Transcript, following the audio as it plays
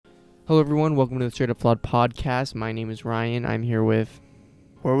Hello, everyone. Welcome to the Straight Up Flawed podcast. My name is Ryan. I'm here with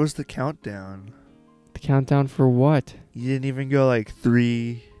Where was the countdown? the countdown for what? You didn't even go like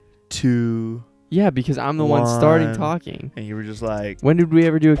 3, 2, Yeah, because I'm the one starting One. talking. and you were just like, When did we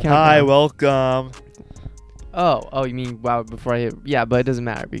ever do a countdown? "Hi, welcome." Oh, you mean wow? Before I hit, yeah, but it doesn't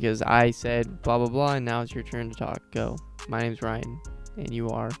matter because I said blah blah blah, and now it's your turn to talk. Go. My name's Ryan, and you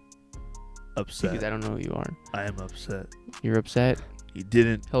are because Upset. I don't know who you are. I am upset. You're upset. You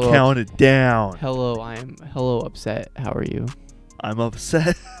didn't Hello. count it down. Hello upset. How are you? I'm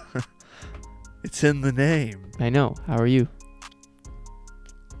upset. It's in the name. I know. How are you?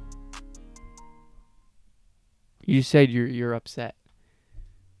 You said you're upset.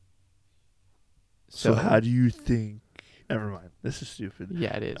 So how do you think? Never mind. This is stupid.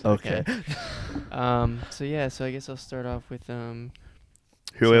 Yeah, it is. Okay. So I guess I'll start off with Here, some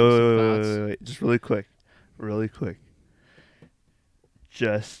thoughts. wait. Just really quick.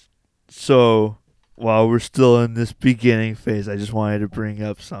 Just so while we're still in this beginning phase, I just wanted to bring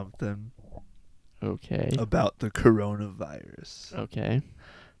up something Okay. about the coronavirus. Okay.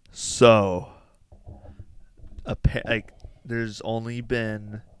 So, there's only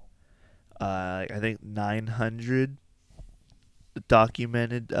been, I think 900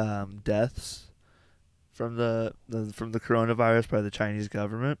 documented deaths from the coronavirus by the Chinese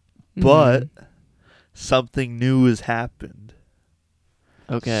government, but something new has happened.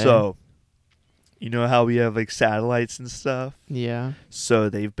 Okay. So, you know how we have like satellites and stuff? Yeah. So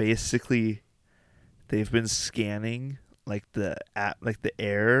they've been scanning like the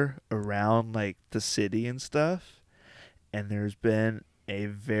air around like the city and stuff, and there's been a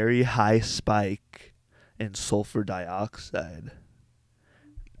very high spike in sulfur dioxide.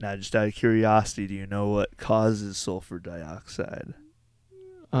 Now, just out of curiosity, do you know what causes sulfur dioxide?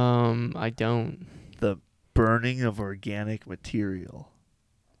 I don't. The burning of organic material.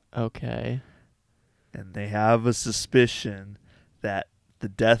 Okay. And they have a suspicion that the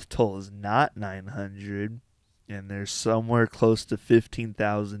death toll is not 900, and there's somewhere close to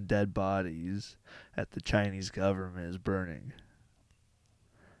 15,000 dead bodies that the Chinese government is burning.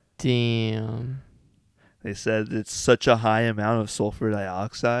 Damn. They said it's such a high amount of sulfur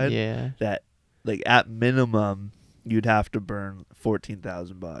dioxide Yeah. that, like, at minimum, you'd have to burn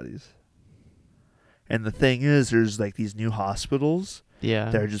 14,000 bodies. And the thing is, there's, like, these new hospitals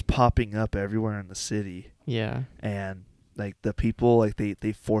Yeah. that are just popping up everywhere in the city. Yeah. And like the people, like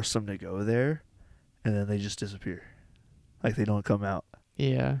they force them to go there, and then they just disappear, like they don't come out.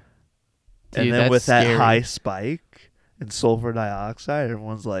 Yeah. Dude, And then that's with that scary. high spike in sulfur dioxide,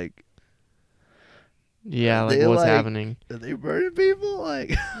 everyone's like, Yeah, like they, what's like- happening? "Are they burning people?"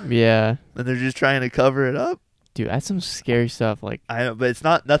 Like, Yeah. and they're just trying to cover it up. Dude, that's some scary stuff. Like, I know, but it's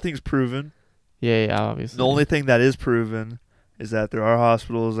not. Nothing's proven. yeah, obviously. The only thing that is proven is that there are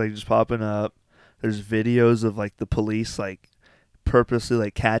hospitals like just popping up. There's videos of like the police like purposely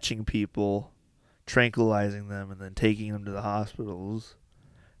like catching people, tranquilizing them, and then taking them to the hospitals.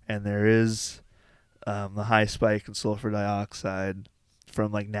 And there is the high spike in sulfur dioxide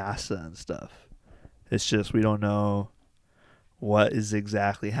from like NASA and stuff. It's just we don't know what is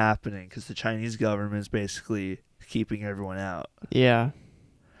exactly happening because the Chinese government is basically keeping everyone out. Yeah.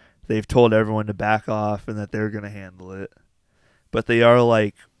 They've told everyone to back off and that they're going to handle it. But they are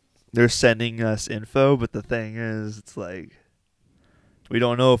like, they're sending us info, but the thing is, it's like, we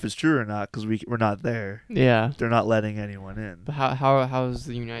don't know if it's true or not because we're not there. Yeah. They're not letting anyone in. But how's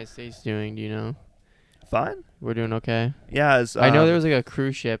the United States doing? Do you know? Fine. We're doing okay. Yeah. I know there was like a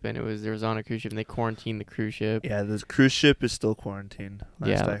cruise ship, and there was on a cruise ship, and they quarantined the cruise ship. Yeah, the cruise ship is still quarantined,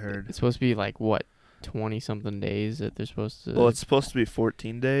 last I heard. It's supposed to be like, what, 20-something days that they're supposed to... Well, it's supposed to be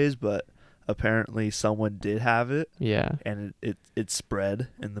 14 days, but apparently someone did have it, Yeah. and it spread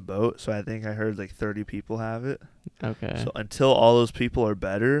in the boat. So I think I heard like 30 people have it. Okay. So until all those people are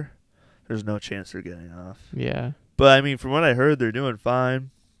better, there's no chance they're getting off. Yeah. But I mean, from what I heard, they're doing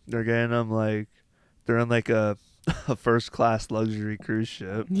fine. They're getting them like, they're on like a first class luxury cruise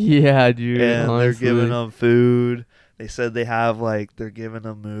ship. Yeah, dude. And honestly. they're giving them food. They said they have like, they're giving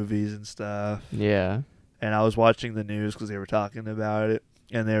them movies and stuff. Yeah. And I was watching the news because they were talking about it.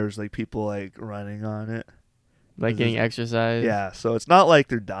 And there was like people like running on it. Like getting exercise. Yeah, so it's not like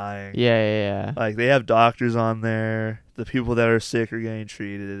they're dying. Yeah. Like they have doctors on there. The people that are sick are getting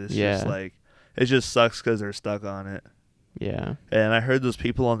treated. It's just like, it just sucks because they're stuck on it. Yeah. And I heard those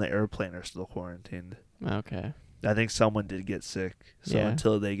people on the airplane are still quarantined. Okay. I think someone did get sick. So Yeah.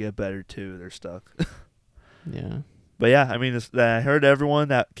 until they get better too, they're stuck. Yeah. But yeah, I mean, I heard everyone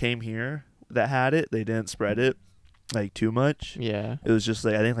that came here that had it, they didn't spread it like too much. Yeah. It was just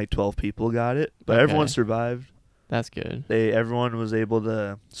like, I think like 12 people got it, but Okay. everyone survived. That's good. Everyone was able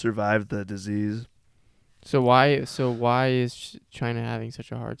to survive the disease. So why is China having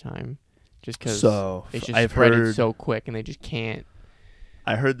such a hard time? Just because So it's just I've spreading heard so quick, and they just can't.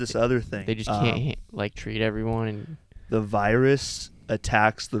 I heard this other thing. They just can't like treat everyone. And the virus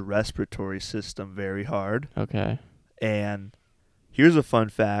attacks the respiratory system very hard. okay. And here's a fun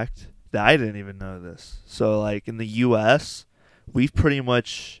fact that I didn't even know this. So like in the US, we've pretty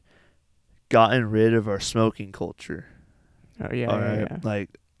much gotten rid of our smoking culture. Oh yeah. All Yeah, right. yeah. Like,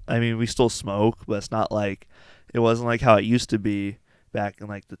 I mean, we still smoke, but it's not like it wasn't like how it used to be back in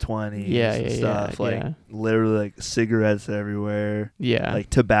like the 20s and stuff. Yeah, like yeah. literally like cigarettes everywhere, Yeah. like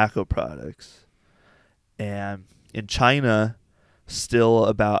tobacco products. And in China, still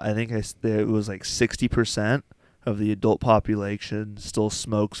about it was like 60% of the adult population still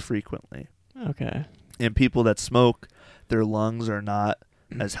smokes frequently. Okay. And people that smoke, their lungs are not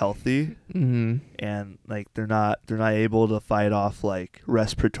as healthy, Mm-hmm. and like they're not able to fight off like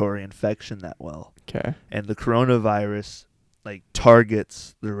respiratory infection that well. Okay. And the coronavirus like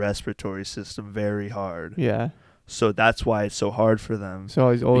targets the respiratory system very hard. Yeah. So that's why it's so hard for them. So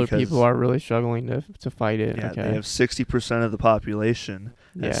all these older Because- people are really struggling to fight it. Yeah, okay. they have 60% of the population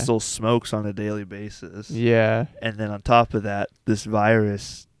that Yeah. still smokes on a daily basis. Yeah. And then on top of that, this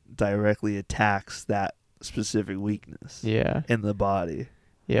virus directly attacks that specific weakness Yeah. in the body.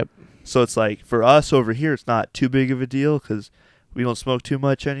 Yep. So it's like for us over here, it's not too big of a deal because we don't smoke too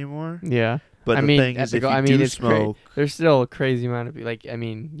much anymore. Yeah. But I the mean, thing at is, the if go- you I mean, do it's smoke, There's still a crazy amount of like. I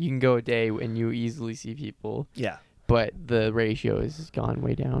mean, you can go a day and you easily see people, yeah, but the ratio has gone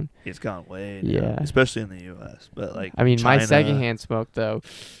way down. it's gone way down, Yeah. especially in the U.S. But like, I mean, my China- secondhand smoke though,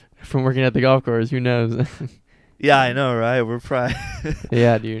 from working at the golf course, who knows? Yeah, I know, right? We're probably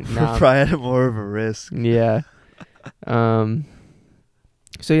Yeah, dude. we're Nah, probably at more of a risk. yeah.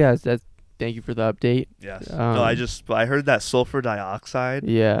 So yeah, that's. Thank you for the update. Yes. No, I heard that sulfur dioxide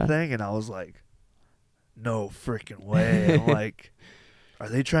Yeah. thing, and I was like, no freaking way. I'm like, are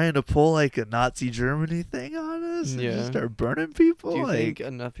they trying to pull like a Nazi Germany thing on us and Yeah. just start burning people? Do you like, think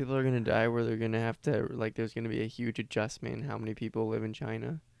enough people are gonna die where they're gonna have to like? There's gonna be a huge adjustment in how many people live in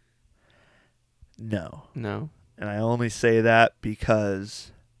China? no. No. And I only say that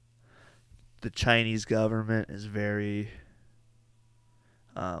because the Chinese government is very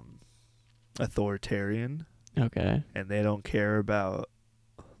authoritarian, Okay. and they don't care about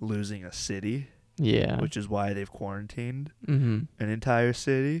losing a city, Yeah. which is why they've quarantined Mm-hmm. an entire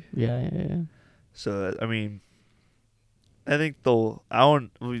city. Yeah. So I mean, I think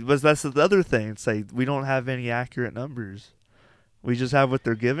that's the other thing. It's like we don't have any accurate numbers. We just have what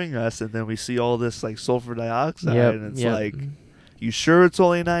they're giving us, and then we see all this like sulfur dioxide, and it's like, you sure it's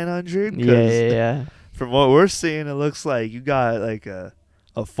only 900? Yeah. From what we're seeing, it looks like you got like a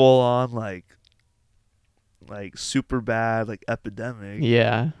full on like super bad like epidemic.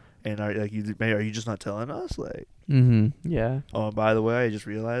 Yeah. And are you just not telling us? Like, Mm-hmm. Yeah. oh, and by the way, I just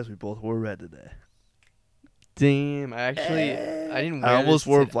realized we both wore red today. Damn. I didn't wear I almost this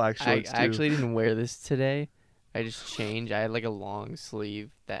wore to- black shorts I too. actually didn't wear this today. I just changed. I had like a long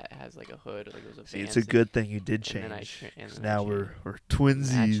sleeve that has like a hood. Like it was a See, it's a fancy- good thing you did and then I change. tra- and 'Cause then I now changed. we're Matching.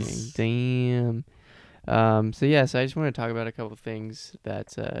 twinsies. Damn. So I just want to talk about a couple things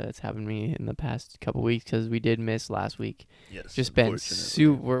that's happened to me in the past couple weeks because we did miss last week. Yes, Just been unfortunately.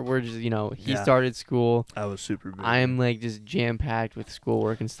 we're just he Yeah. started school. I was super busy. I'm like just jam packed with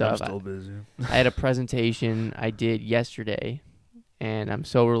schoolwork and I'm stuff. still busy. I had a presentation I did yesterday, and I'm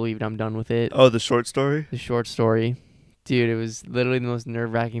so relieved I'm done with it. Oh, the short story? The short story, dude, it was literally the most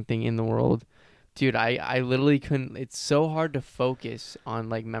nerve-wracking thing in the world. Dude, I literally couldn't. It's so hard to focus on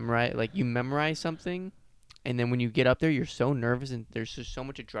like memorize. Like you memorize something, and then when you get up there, you're so nervous and there's just so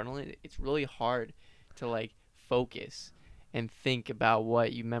much adrenaline. It's really hard to like focus and think about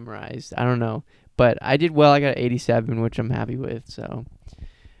what you memorized. I don't know, but I did well. I got 87, which I'm happy with. So,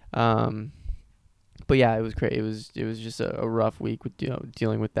 but yeah, it was great. It was just a rough week with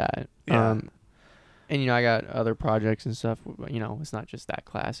dealing with that. Yeah. And I got other projects and stuff. It's not just that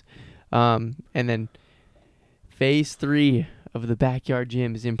class. And then phase 3 of the backyard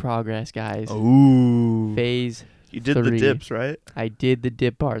gym is in progress, guys. Ooh. Phase You did the 3. dips, right? I did the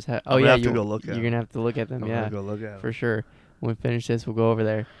dip bars. I'm gonna have to go look at you're gonna have to look at them. I'm Yeah, gonna go look at for them. sure. When we finish this, we'll go over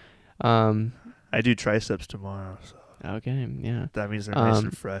there. I do triceps tomorrow, so Okay, yeah. that means they're nice Um,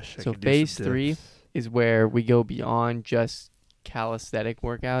 and fresh. I so can do some phase 3 dips. is where we go beyond just calisthenic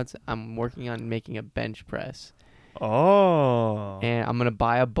workouts. I'm working on making a bench press. Oh. And I'm going to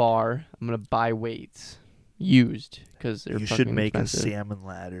buy a bar. I'm going to buy weights used because they're You should fucking make expensive. a salmon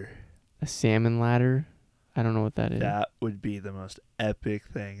ladder. A salmon ladder? I don't know what that is. That would be the most epic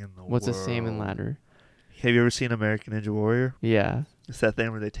thing in the world. What's a salmon ladder? have you ever seen American Ninja Warrior? Yeah. It's that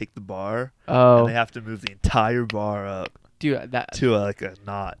thing where they take the bar Oh, and they have to move the entire bar up dude, that to like a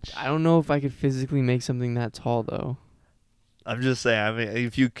notch. I don't know if I could physically make something that tall though. I'm just saying. I mean,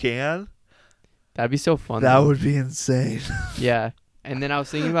 if you can, That'd be so fun. that though. would be insane. Yeah. And then I was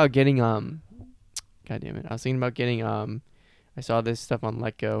thinking about getting God damn it. I was thinking about getting I saw this stuff on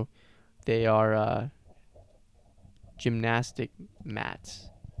Letgo. They are gymnastic mats.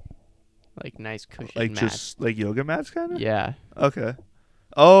 Like nice cushion Like mats. just like yoga mats, kind of. Yeah. Okay.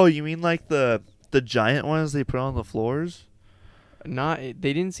 Oh, you mean like the giant ones they put on the floors? They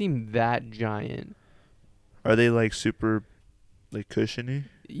didn't seem that giant. Are they like super, like cushiony?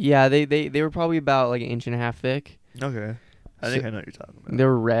 Yeah, they were probably about like 1.5 inches thick. Okay. I think I know what you're talking about. They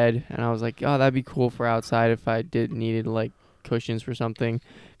were red, and I was like, oh, that'd be cool for outside if I needed like cushions for something.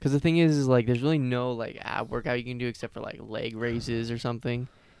 Because the thing is like there's really no like ab workout you can do except for like leg raises or something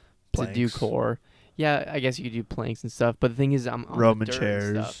to do Planks. core. Yeah, I guess you could do planks and stuff. But the thing is, I'm on Roman the dirt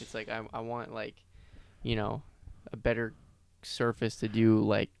and chairs. stuff. It's like I want like, a better surface to do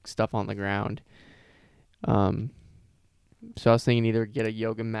like stuff on the ground. So I was thinking either get a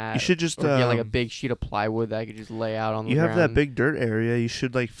yoga mat. You should just or get like a big sheet of plywood that I could just lay out on the You ground. have that big dirt area. You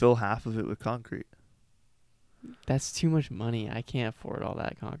should like fill half of it with concrete. That's too much money. I can't afford all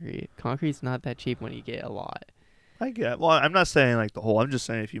that concrete. Concrete's not that cheap when you get a lot. I get. Well, I'm not saying like the whole. I'm just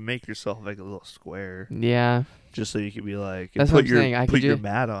saying if you make yourself like a little square, Yeah, just so you could be like, That's put what I'm your saying. I put could your ju-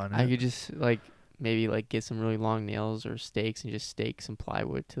 mat on it. I could just like maybe like get some really long nails or stakes and just stake some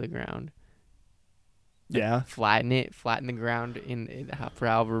plywood to the ground. Like, Yeah. flatten the ground for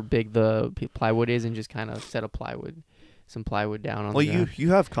however big the plywood is, and just kind of set some plywood down on Well, the ground.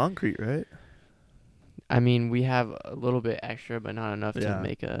 you have concrete, right? I mean, we have a little bit extra, but not enough Yeah. to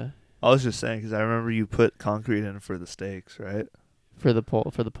make I was just saying because I remember you put concrete in for the stakes, right? for the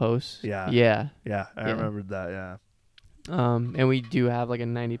posts. Yeah. Yeah. Yeah, I Yeah. remembered that. Yeah. And we do have like a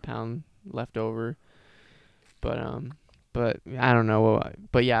 90-pound left over, but I don't know.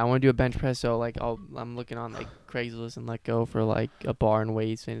 But yeah, I want to do a bench press. So like I'm looking on like Craigslist and Let Go for like a bar and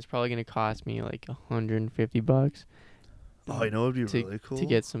weights, and it's probably gonna cost me like $150. Oh, you know what would be to, really cool to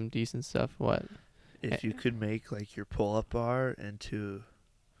get some decent stuff. What? if you could make like your pull-up bar into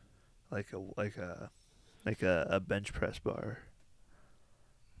like a bench press bar,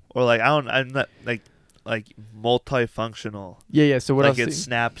 or like I'm not like multifunctional. Yeah. So what Like else? it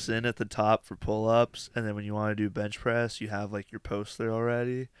snaps in at the top for pull-ups, and then when you want to do bench press, you have like your post there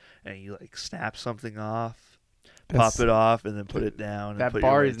already, and you like snap something off, pop it off, and then put it down. That and put your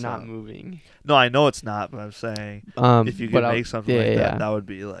bar is weights not on. moving. No, I know it's not, but I'm saying if you could make something like that, that would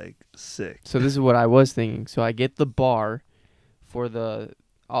be like sick. So this is what I was thinking. So I get the bar for the.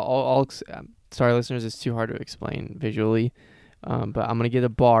 Sorry, listeners, it's too hard to explain visually. But I'm gonna get a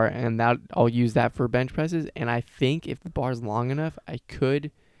bar, and I'll use that for bench presses. And I think if the bar's long enough, I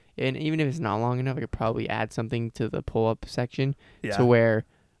could, and even if it's not long enough, I could probably add something to the pull-up section Yeah. to where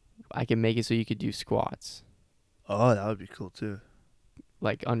I can make it so you could do squats, Oh, that would be cool too.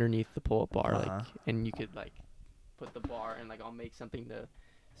 like underneath the pull-up bar, Uh-huh. like, and you could like put the bar, and like I'll make something to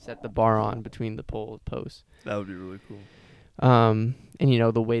set the bar on between the pull posts. That would be really cool. And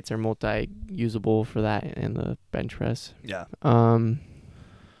the weights are multi-usable for that and the bench press. Yeah.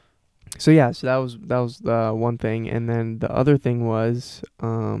 So that was the one thing, and then the other thing was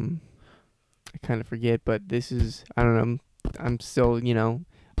I kind of forget, but this is, I don't know, I'm still,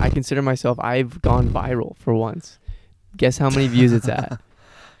 I consider myself, I've gone viral for once. Guess how many views it's at?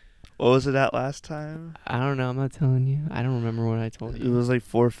 What was it at last time? I don't know, I'm not telling you. I don't remember what I told It you. was like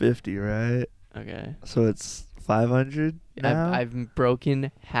 450, right? Okay. So it's 500 now? I've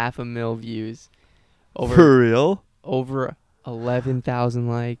broken 500,000 views. For real? Over 11,000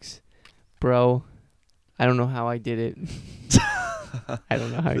 likes. Bro, I don't know how I did it. I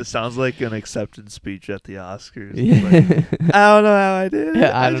don't know how. It sounds like an acceptance speech at the Oscars. Yeah. Like, I don't know how I did it.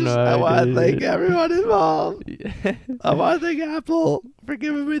 I don't know how I I want to did thank it. everyone involved. I want to thank Apple for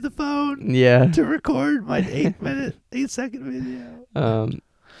giving me the phone Yeah. to record my 8-second video.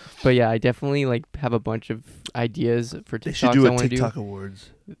 But yeah, I definitely like have a bunch of ideas for TikToks They should do I a want to TikTok do. Awards.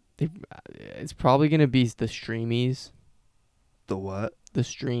 It's probably gonna be the streamies. The what? The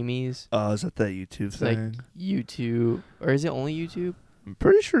streamies. Oh, is that YouTube It's like thing? YouTube, or is it only YouTube? I'm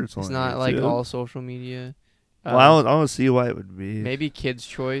pretty sure it's It's only not like YouTube. all social media. Well, I don't see why it would be. Maybe Kids'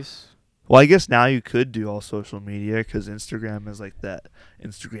 Choice. Well, I guess now you could do all social media because Instagram is like that.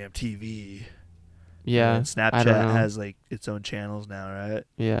 Instagram TV. Yeah. And I don't Snapchat know. has like its own channels now, right?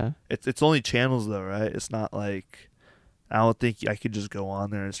 Yeah. It's only channels though, right? It's not like I don't think I could just go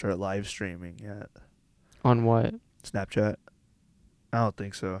on there and start live streaming yet. On what? Snapchat. I don't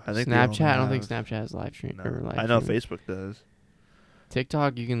think so. I think they only Snapchat. I don't think have- Snapchat has live stream No. or live I know stream. Facebook does.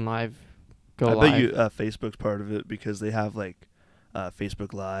 TikTok, you can go I live. bet you Facebook's part of it because they have like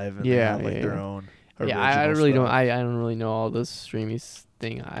Facebook Live and they Yeah, have like yeah, their yeah. own. Yeah, I original really don't. stuff. I don't really know all this streaming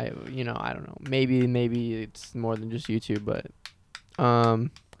thing. I don't know. Maybe it's more than just YouTube, but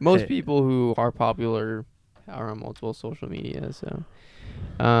most Hey. people who are popular are on multiple social media. So,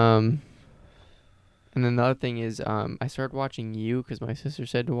 and then the other thing is, I started watching You because my sister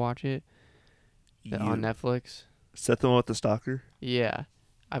said to watch it on You Netflix. set them up with the stalker. Yeah,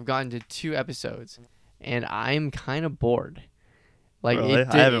 I've gotten to 2 episodes, and I'm kind of bored. Like Really?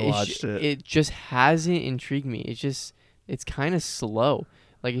 I haven't watched it. It just hasn't intrigued me. It's kind of slow.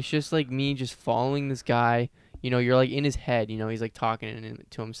 Like it's just like me just following this guy. You're like in his head. He's like talking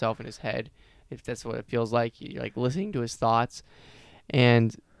to himself in his head. If that's what it feels like, you're like listening to his thoughts,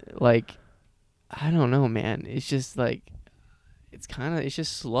 and like I don't know, man. It's just like it's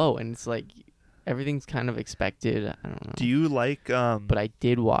just slow, and it's like everything's kind of expected. I don't know. Do you like But I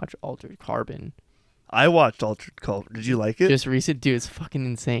did watch Altered Carbon. I watched Altered Carbon. Did you like it? Just recent, dude. It's fucking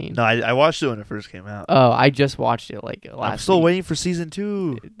insane. No, I watched it when it first came out. Oh, I just watched it like last. I'm still week. waiting for season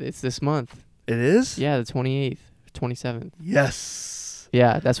 2. It's this month. It is? Yeah, the 28th, 27th. Yes.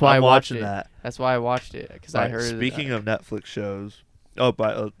 Yeah, that's why I'm I watched watching it. that. That's why I watched it because I Alright, heard. Speaking of Netflix shows,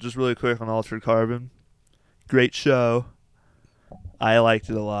 just really quick on Altered Carbon, great show. I liked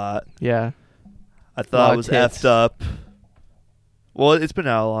it a lot. Yeah. I thought Lot it was of tits. effed up. Well, it's been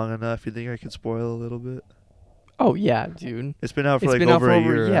out long enough. You think I could spoil a little bit? Oh yeah, dude. It's been out for It's like been out over for a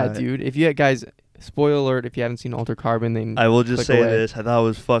year. Yeah, right? dude. If you guys, spoiler alert, if you haven't seen Altered Carbon, then I will just click say away. this: I thought it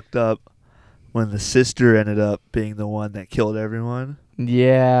was fucked up when the sister ended up being the one that killed everyone,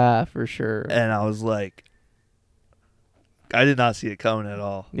 yeah, for sure. and I was like, I did not see it coming at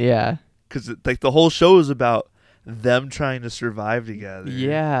all. Yeah. Because like the whole show is about them trying to survive together.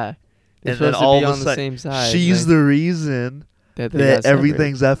 Yeah. They're And then supposed all to be of a on the sudden, same side. she's the reason that they that got separated.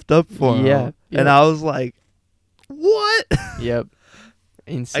 everything's effed up for Yeah, him. yeah. And I was like, what? Yep.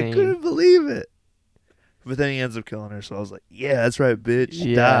 Insane. I couldn't believe it. But then he ends up killing her, so I was like, yeah, that's right, bitch.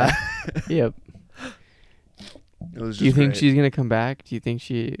 Yeah. Die. Yep. It was Do you just think great. she's gonna come back? Do you think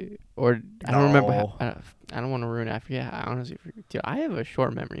I don't remember. No. I don't want to ruin it. I forget. I honestly forget. Dude, I have a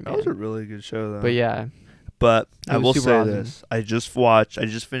short memory, That man. was a really good show, though. But yeah, But It I was will super say awesome. this. I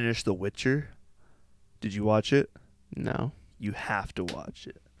just finished The Witcher. Did you watch it? no. You have to watch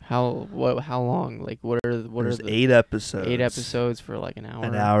it. How long? Like what are There's the 8 episodes. 8 episodes for like an hour?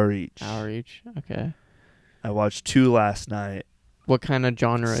 An hour each. Hour each. Okay. I watched 2 last night. What kind of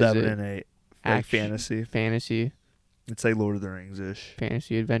genre 7 is it? and 8. Like Action. fantasy. Fantasy, It's like Lord of the Rings-ish.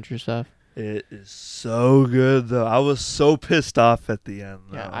 fantasy adventure stuff. It is so good, though. I was so pissed off at the end,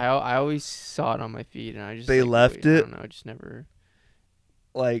 though. Yeah, I always saw it on my feed, and I just They like, left I it- don't know, just never.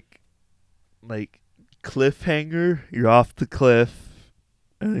 like cliffhanger, you're off the cliff,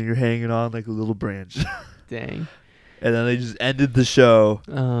 and then you're hanging on like a little branch. Dang. And then they just ended the show.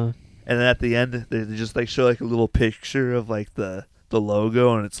 Uh. And then at the end, they just like show like a little picture of like the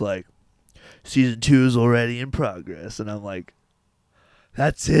logo, and it's like season 2 is already in progress. And I'm like,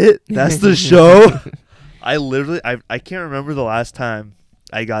 that's it? That's the show? I can't remember the last time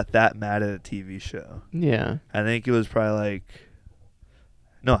I got that mad at a TV show. Yeah. I think it was probably like,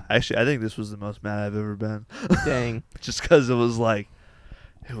 no, actually, I think this was the most mad I've ever been. Dang. Just because it was like,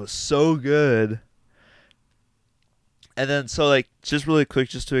 it was so good. And then, so like, just really quick,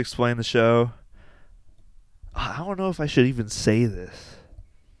 just to explain the show. I don't know if I should even say this,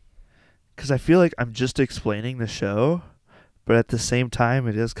 because I feel like I'm just explaining the show, but at the same time,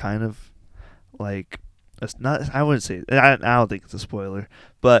 it is kind of like, it's not. I wouldn't say. I don't think it's a spoiler,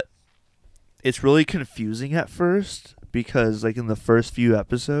 but it's really confusing at first because, like, in the first few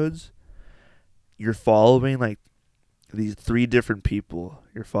episodes, you're following like these 3 different people.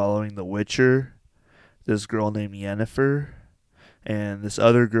 You're following the Witcher, this girl named Yennefer, and this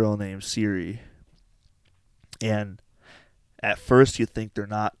other girl named Ciri. And at first you think they're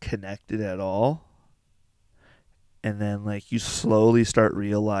not connected at all. And then like you slowly start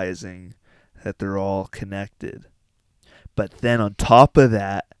realizing that they're all connected. But then on top of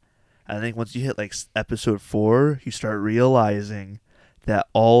that, I think once you hit like episode 4, you start realizing that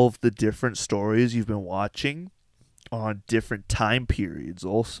all of the different stories you've been watching are on different time periods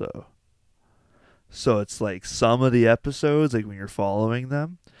also. So it's like some of the episodes, like when you're following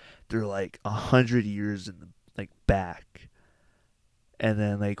them, they're like 100 years in the back. And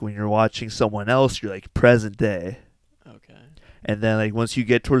then like when you're watching someone else, you're like present day. Okay. And then like once you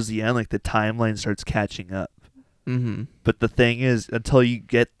get towards the end, like the timeline starts catching up. Mm-hmm. But the thing is, until you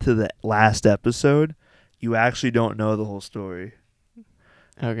get to the last episode, you actually don't know the whole story.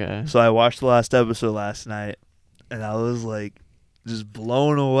 Okay. So I watched the last episode last night, and I was like, just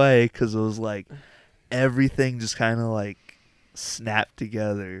blown away because it was like everything just kind of like snapped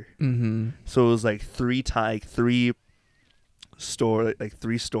together. Mm-hmm. So it was like three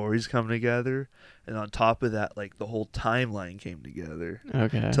stories come together, and on top of that, like the whole timeline came together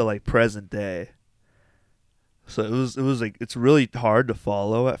Okay. to like present day. So it was like it's really hard to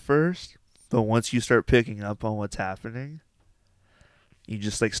follow at first, but once you start picking up on what's happening, you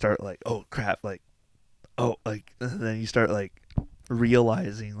just like start like, oh crap, like, oh, like, and then you start like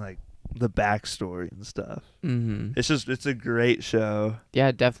realizing like the backstory and stuff. Mm-hmm. It's a great show.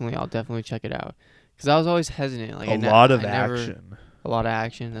 Yeah, definitely. I'll definitely check it out. Because I was always hesitant. Like A lot of I never- action. a lot of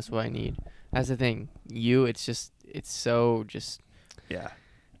action. That's what I need. That's the thing. It's so just Yeah.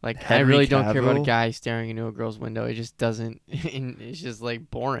 like I Henry really don't care about a Cavill? guy staring into a girl's window. It just doesn't. It's just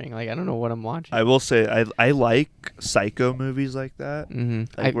like boring. Like I don't know what I'm watching. I will say I like psycho movies like that.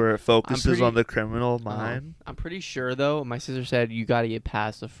 Mm-hmm. Like where it focuses pretty- on the criminal mind. I'm pretty sure though. My sister said you got to get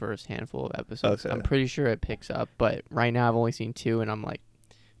past the first handful of episodes. Okay. I'm pretty sure it picks up, but right now I've only seen 2, and I'm like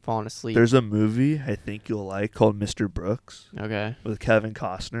falling asleep. There's a movie I think you'll like called Mr. Brooks Okay. with Kevin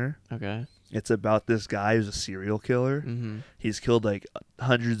Costner. Okay. It's about this guy who's a serial killer. Mm-hmm. He's killed like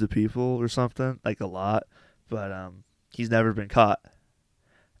hundreds of people or something, like a lot, but he's never been caught.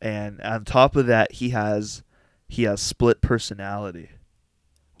 And on top of that, he has split personality,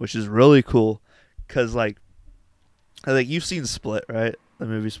 which is really cool, cause like you've seen Split, right? The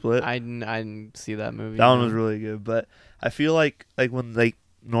movie Split. I didn't see that movie. That one no. was really good, but I feel like when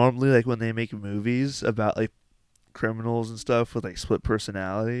normally like when they make movies about like criminals and stuff with like split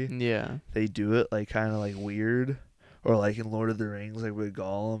personality, Yeah. they do it like kind of like weird, or like in Lord of the Rings, like with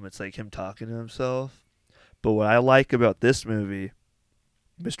Gollum, it's like him talking to himself. But what I like about this movie,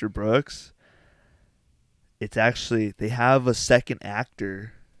 Mr. Brooks, it's actually they have a second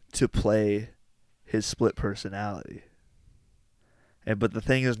actor to play his split personality. But the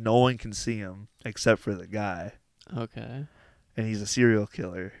thing is, no one can see him except for the guy, Okay. and he's a serial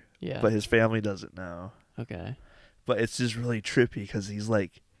killer, Yeah. but his family doesn't know. Okay. But it's just really trippy because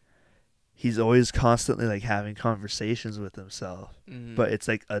he's always constantly like having conversations with himself, Mm. but it's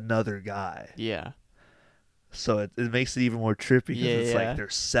like another guy. Yeah. So it makes it even more trippy because Yeah, it's yeah. like they're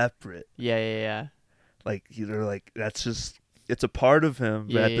separate. Yeah. Like they're like that's just it's a part of him,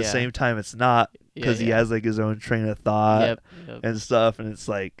 but Yeah, at the yeah. same time it's not because he yeah. has like his own train of thought Yep. and stuff, and it's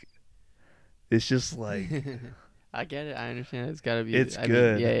like it's just like I get it. I understand. It's gotta be. it's I mean,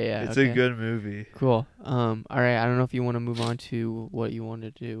 good. yeah. It's okay. a good movie. Cool. All right. I don't know if you want to move on to what you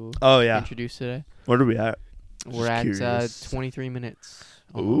wanted to Oh yeah. introduce today. What are we at? We're Just at curious. 23 minutes.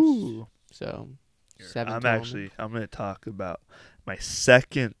 Almost. Ooh. So, I'm 7 I'm going to talk about my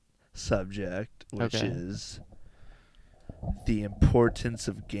second subject, which Okay. is the importance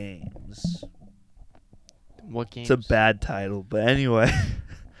of games. What games? It's a bad title, but anyway.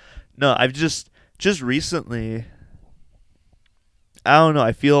 No, I've just recently, I don't know,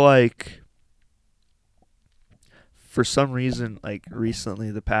 I feel like for some reason, like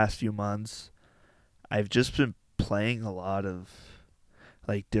recently, the past few months, I've just been playing a lot of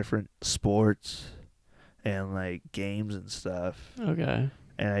like different sports and like games and stuff. Okay.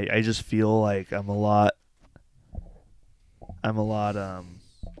 And I just feel like I'm a lot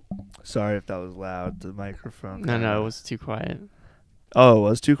sorry if that was loud, the microphone. No, kinda- it was too quiet. Oh, it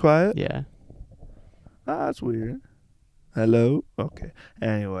was too quiet? Yeah. Ah, that's weird. Hello? Okay.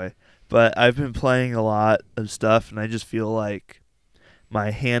 Anyway, but I've been playing a lot of stuff, and I just feel like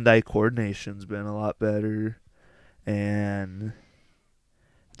my hand-eye coordination's been a lot better, and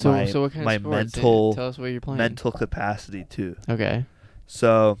So, my, so what kind my of sports? mental Tell us what you're playing. mental capacity too. Okay.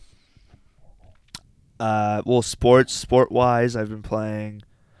 So, well, sport-wise, I've been playing,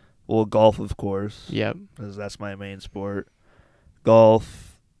 well, golf, of course, Yep. because that's my main sport.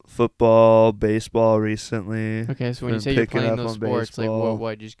 Golf, football, baseball recently. Okay. So when you Been say you're picking playing up those on sports, like baseball.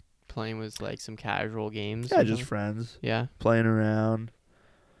 what? Just playing with like some casual games? Yeah, or just something? friends Yeah. playing around.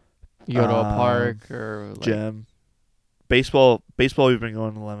 You go to a Um, park or like Gym. Baseball, we've been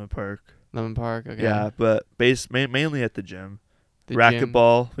going to Lemon Park. Lemon Park. Okay. Yeah, but mainly at the gym. The gym.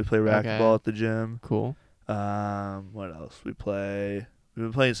 Racquetball, we play Okay. racquetball at the gym. Cool. What else? We've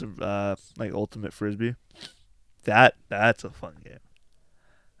been playing some like ultimate frisbee. That's a fun game.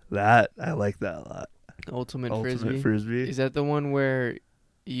 I like that a lot. Ultimate Ultimate frisbee. Is that the one where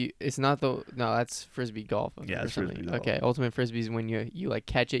you? It's not the. No, that's frisbee golf. Yeah, or it's something. frisbee golf. Okay. Ultimate frisbee is when you like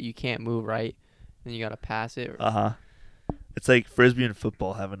catch it, you can't move, right? Then you gotta pass it. It's like frisbee and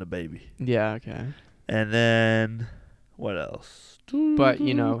football having a baby. Yeah. Okay. And then what else? But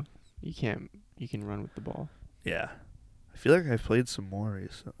you know, you can't. You can run with the ball. Yeah. I feel like I've played some more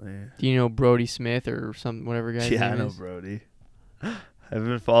recently. Do you know Brody Smith or some whatever guy's Yeah, I name know is? Brody.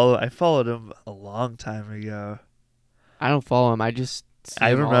 I followed him a long time ago. I don't follow him. I just see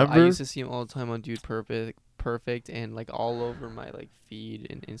I him I remember- used to see him all the time on Dude Perfect, and like all over my like feed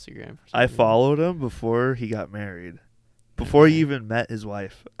and Instagram. For some I reason. followed him before he got married. Before he Okay. even met his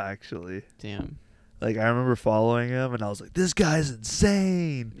wife, actually. Damn. Like, I remember following him, and I was like, this guy's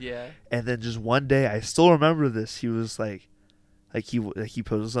insane. Yeah. And then just one day, I still remember this. He was he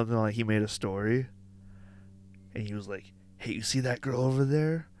posted something, like he made a story. And he was like, hey, you see that girl over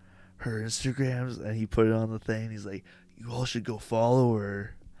there? Her Instagrams? And he put it on the thing. And he's like, you all should go follow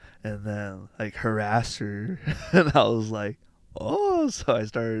her. And then, like, harass her. And I was like, oh. So I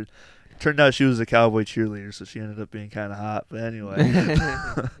started. Turned out she was a cowboy cheerleader, so she ended up being kind of hot. But anyway,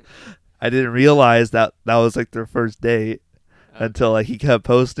 I didn't realize that was like their first date until like he kept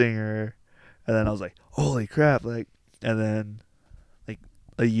posting her, and then I was like, holy crap! Like, and then like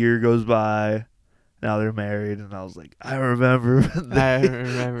a year goes by, now they're married, and I was like, I remember. I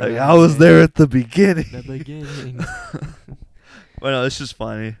remember. Like, that I was day. there at the beginning. The beginning. Well, no, it's just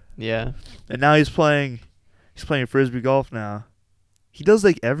funny. Yeah. And now he's playing frisbee golf now. He does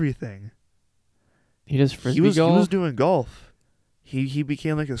like everything. He does frisbee He was golf. doing golf. He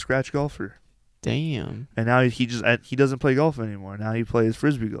became like a scratch golfer, Damn. and now he doesn't play golf anymore. Now he plays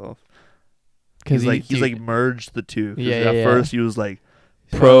frisbee golf. Because He's like merged the two. 'Cause Yeah, at yeah. first he was like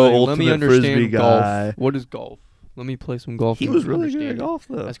So, pro like, let ultimate me understand frisbee golf. guy. What is golf? Let me play some golf. He and was really good understand at it. golf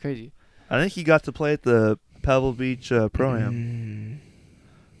though. That's crazy. I think he got to play at the Pebble Beach Pro-Am.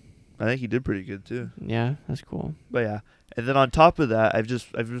 I think he did pretty good too. Yeah, that's cool. But yeah, and then on top of that, I've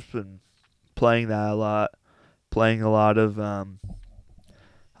just been playing that a lot, playing a lot of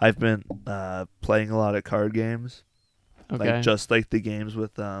I've been playing a lot of card games, Okay. like just like the games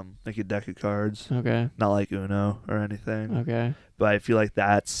with like a deck of cards, Okay. not like Uno or anything. Okay. But I feel like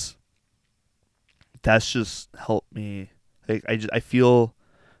that's just helped me. Like I feel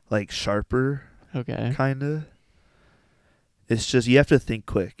like sharper, Okay. kinda. It's just you have to think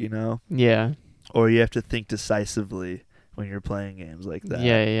quick, you know, Yeah. or you have to think decisively when you're playing games like that.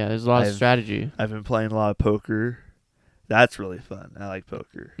 Yeah. There's a lot of I've- strategy. I've been playing a lot of poker. That's really fun. I like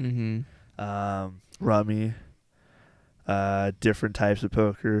poker. Mm-hmm. Rummy. Different types of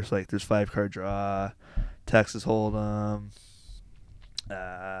poker. So like there's 5-card draw, Texas Hold'em.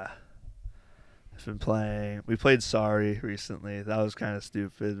 I've been playing. We played Sorry recently. That was kind of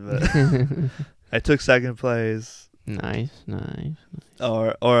stupid, but I took second place. Nice.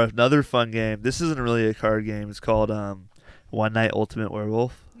 Or another fun game. This isn't really a card game. It's called One Night Ultimate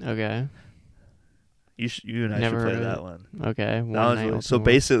Werewolf. Okay. You and I Never should play heard of that it. one. Okay. That One one's night really, so ultimate.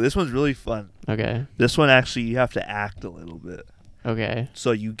 basically, this one's really fun. Okay. This one actually you have to act a little bit. Okay.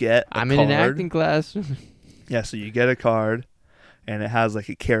 So you get a I'm card. in an acting class. Yeah, so you get a card, and it has like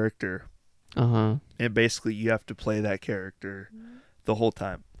a character, Uh-huh. and basically you have to play that character the whole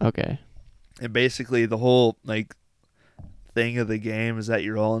time. Okay. And basically the whole like thing of the game is that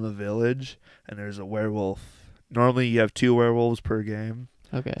you're all in a village, and there's a werewolf. Normally you have 2 werewolves per game.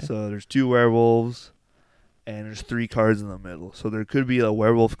 Okay. So there's 2 werewolves, and there's 3 cards in the middle. So there could be a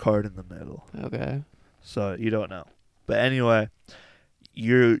werewolf card in the middle. Okay. So you don't know. But anyway,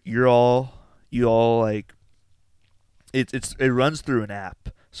 you all like it runs through an app.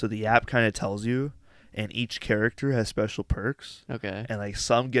 So the app kind of tells you, and each character has special perks, Okay. and like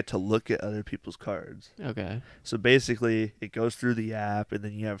some get to look at other people's cards. Okay. So basically, it goes through the app, and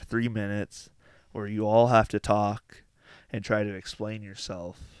then you have 3 minutes where you all have to talk and try to explain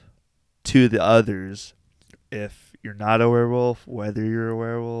yourself to the others. If you're not a werewolf, whether you're a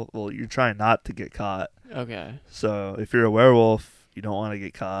werewolf, well, you're trying not to get caught. Okay. So if you're a werewolf, you don't want to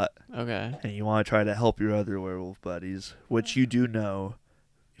get caught, Okay. and you want to try to help your other werewolf buddies, which you do know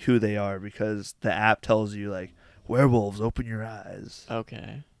who they are because the app tells you like, werewolves, open your eyes.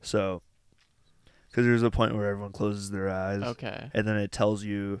 Okay. So, because there's a point where everyone closes their eyes, Okay. and then it tells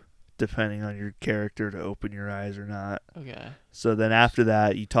you, depending on your character, to open your eyes or not. Okay. So then after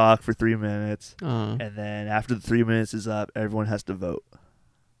that, you talk for 3 minutes, Uh-huh. and then after the 3 minutes is up, everyone has to vote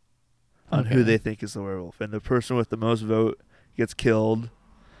on who Okay. they think is the werewolf, and the person with the most vote gets killed,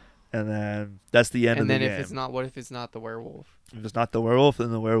 and then that's the end of And the then game. if it's not, what if it's not the werewolf? If it's not the werewolf,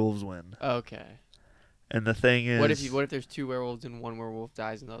 then the werewolves win. Okay. And the thing is, What if there's 2 werewolves and one werewolf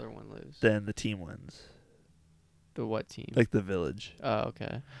dies and the other one lives? then the team wins, The what team? like the village. Oh,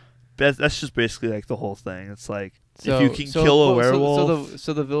 okay. That's just basically like the whole thing. It's like So if you can kill a werewolf,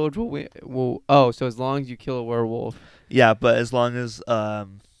 so the village will win. So as long as you kill a werewolf. yeah, but as long as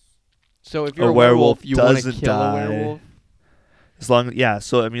So if you're A a werewolf, werewolf you want to doesn't kill die. a werewolf.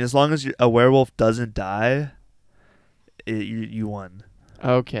 so I mean, as long as a werewolf doesn't die, you won.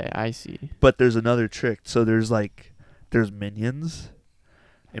 Okay, I see. But there's another trick. So there's minions,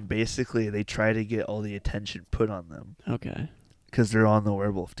 and basically they try to get all the attention put on them Okay. because they're on the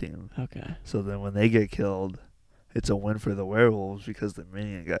werewolf team. Okay. So then when they get killed, it's a win for the werewolves because the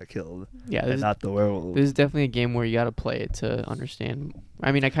minion got killed Yeah, and not the werewolves. this is definitely a game where you got to play it to understand.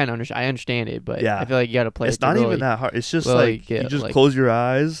 I mean, I kind of understand. I understand it, but Yeah. I feel like you got to play It's it to not really even that hard. It's just really like get, you just like, close your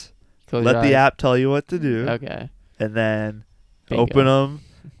eyes, close let your the eyes. app tell you what to do, Okay. and then Bingo. open them,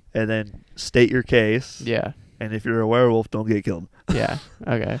 and then state your case. Yeah. And if you're a werewolf, don't get killed. Yeah.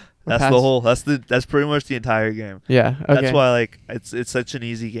 Okay. We're That's past- the whole. That's pretty much the entire game. Yeah. Okay. That's why like it's such an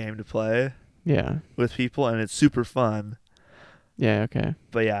easy game to play Yeah. with people, and it's super fun. Yeah. Okay.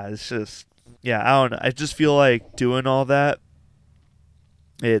 But yeah, it's just I don't know. I just feel like doing all that.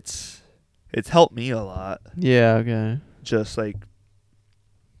 It's helped me a lot. Yeah. Okay. Just like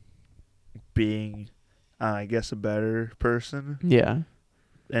being, I guess, a better person. Yeah.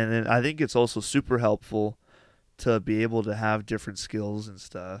 And then I think it's also super helpful to be able to have different skills and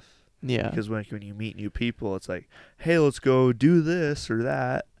stuff. Yeah. Because when you meet new people, it's like, hey, let's go do this or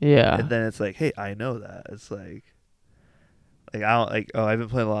that. Yeah. And then it's like, hey, I know that. It's like I don't like. Oh, I've been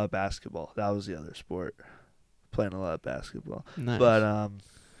playing a lot of basketball. That was the other sport. Playing a lot of basketball. Nice. But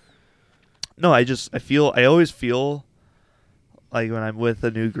no, I always feel like when I'm with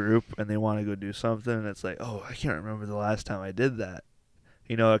a new group and they want to go do something, and it's like, oh, I can't remember the last time I did that.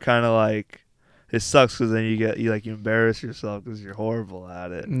 You know, it kind of like it sucks because then you embarrass yourself because you're horrible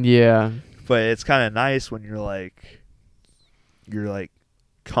at it. Yeah. But it's kind of nice when you're like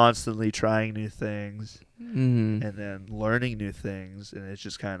constantly trying new things Mm-hmm. and then learning new things, and it's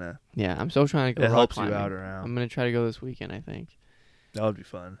just kind of Yeah. I'm still trying to go. it rock helps you climbing. out around. I'm gonna try to go this weekend, I think. That would be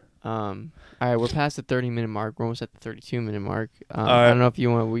fun. All right, we're past the 30-minute mark. We're almost at the 32-minute mark. All I right. don't know if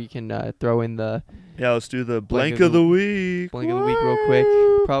you want. We can throw in the Yeah, let's do the Blank blank of of the week. blank of the week real quick.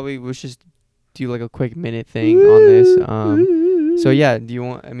 Probably let's just do like a quick minute thing on this. So yeah, do you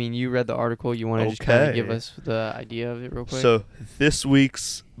want? I mean, you read the article. You want to just kind of give Okay. us the idea of it real quick? So this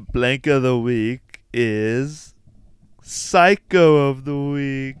week's blank of the week is Psycho of the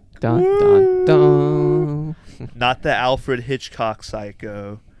week. dun Woo! dun dun. Not the Alfred Hitchcock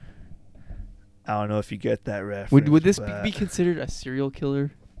Psycho. I don't know if you get that reference. Would this but be considered a serial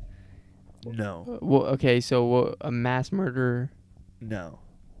killer? No, Well, okay, so a mass murderer. no.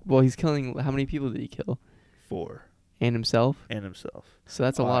 Well, he's killing. How many people did he kill? 4 And himself. and himself. So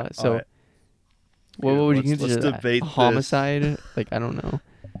that's a All lot. right, So all right. what Here, would you let's consider that? debate A this. homicide? Like I don't know.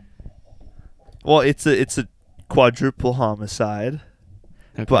 Well, it's a quadruple homicide,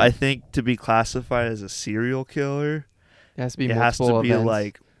 Okay. but I think to be classified as a serial killer, it has to be it has multiple to be events.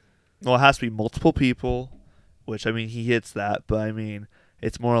 like, well, it has to be multiple people, which I mean he hits that, but I mean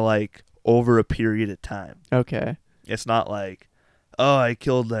it's more like over a period of time. Okay. It's not like, oh, I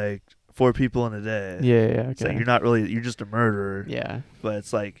killed like 4 people in a day. Yeah. It's like Okay. you're just a murderer. Yeah. But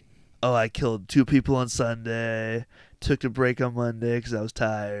it's like, oh, I killed 2 people on Sunday, took a break on Monday because I was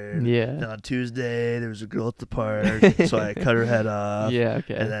tired. Yeah. Then on Tuesday, there was a girl at the park, so I cut her head off. Yeah.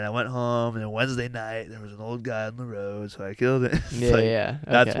 Okay. And then I went home, and then Wednesday night, there was an old guy on the road, so I killed it. It's Yeah. like, Yeah.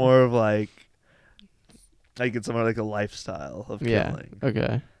 That's okay. more of like it's more like a lifestyle of Yeah. killing.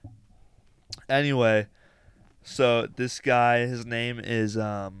 Okay. Anyway, so this guy, his name is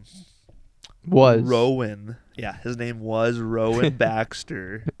Was. Rowan. Yeah, his name was Rowan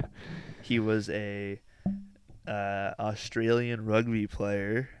Baxter. He was a Australian rugby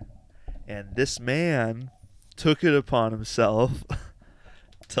player, and this man took it upon himself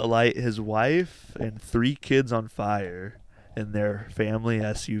to light his wife and 3 kids on fire in their family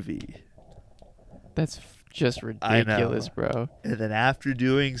SUV. That's just I know. ridiculous, bro. And then after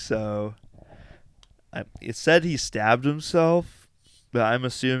doing so, it said he stabbed himself, but I'm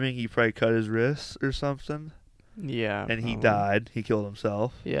assuming he probably cut his wrists or something. Yeah. And he probably. died. He killed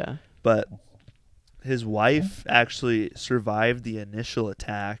himself. Yeah. But his wife actually survived the initial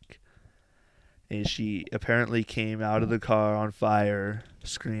attack, and she apparently came out of the car on fire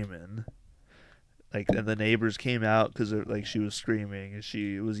screaming. And the neighbors came out because she was screaming and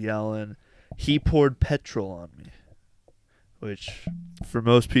she was yelling, "He poured petrol on me," which for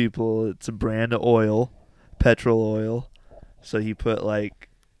most people it's a brand of oil, petrol oil. So he put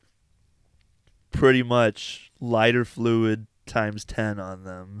pretty much lighter fluid times 10 on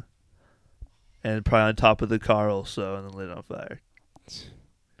them. And probably on top of the car also, and then lit it on fire.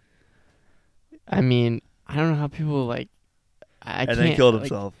 I mean, I don't know how people I And can't. then killed like-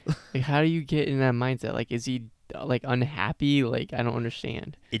 himself. how do you get in that mindset? Like, is he unhappy? Like, I don't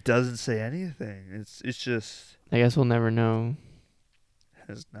understand. It doesn't say anything. It's just I guess we'll never know.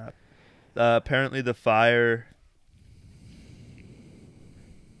 it's not. Apparently the fire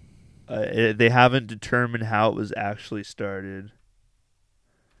They haven't determined how it was actually started.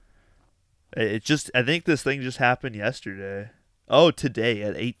 I think this thing just happened yesterday. Oh, today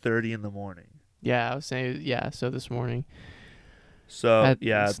at 8:30 in the morning. Yeah, I was saying. Yeah, so this morning. So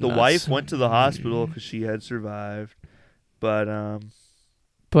That's the nuts. wife went to the hospital because she had survived, but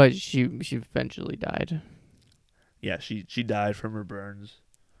But she eventually died. yeah, she died from her burns.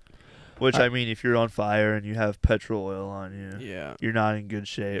 Which I- I mean, if you're on fire and you have petrol oil on you, Yeah. you're not in good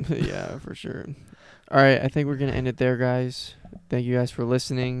shape. Yeah, for sure. All right, I think we're gonna end it there, guys. Thank you guys for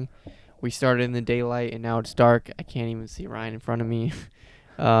listening. We started in the daylight and now it's dark. I can't even see Ryan in front of me.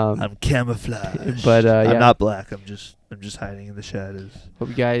 I'm camouflaged, but, yeah. I'm not black. I'm just hiding in the shadows. Hope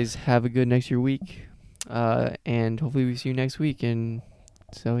you guys have a good next year week. And hopefully we see you next week. And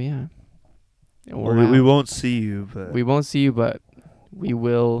so yeah. Well, we won't see you, but We won't see you, but we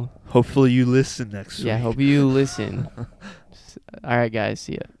will. hopefully you listen next week. Yeah, hope you listen. All right, guys.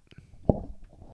 See ya.